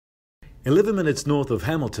11 minutes north of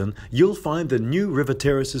Hamilton, you'll find the new River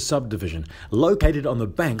Terraces subdivision, located on the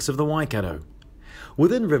banks of the Waikato.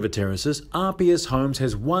 Within River Terraces, RPS Homes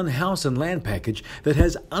has one house and land package that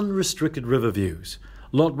has unrestricted river views,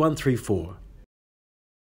 Lot 134.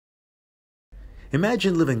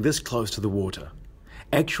 Imagine living this close to the water.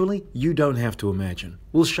 Actually, you don't have to imagine.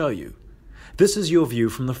 We'll show you. This is your view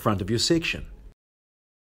from the front of your section.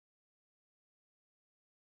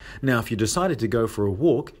 Now, if you decided to go for a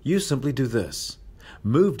walk, you simply do this.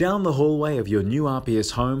 Move down the hallway of your new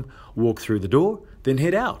RPS home, walk through the door, then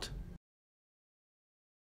head out.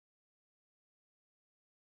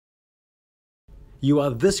 You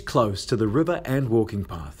are this close to the river and walking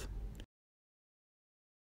path.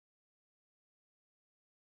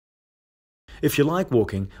 If you like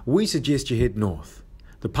walking, we suggest you head north.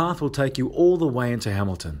 The path will take you all the way into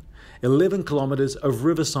Hamilton, 11 kilometres of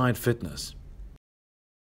riverside fitness.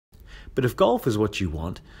 But if golf is what you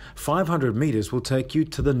want, 500 metres will take you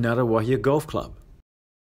to the Ngarawahia Golf Club.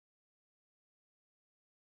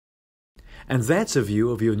 And that's a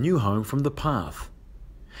view of your new home from the path.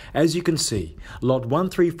 As you can see, Lot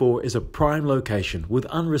 134 is a prime location with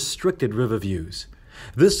unrestricted river views.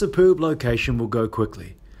 This superb location will go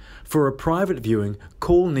quickly. For a private viewing,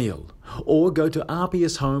 call Neil or go to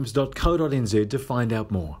rpshomes.co.nz to find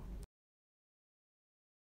out more.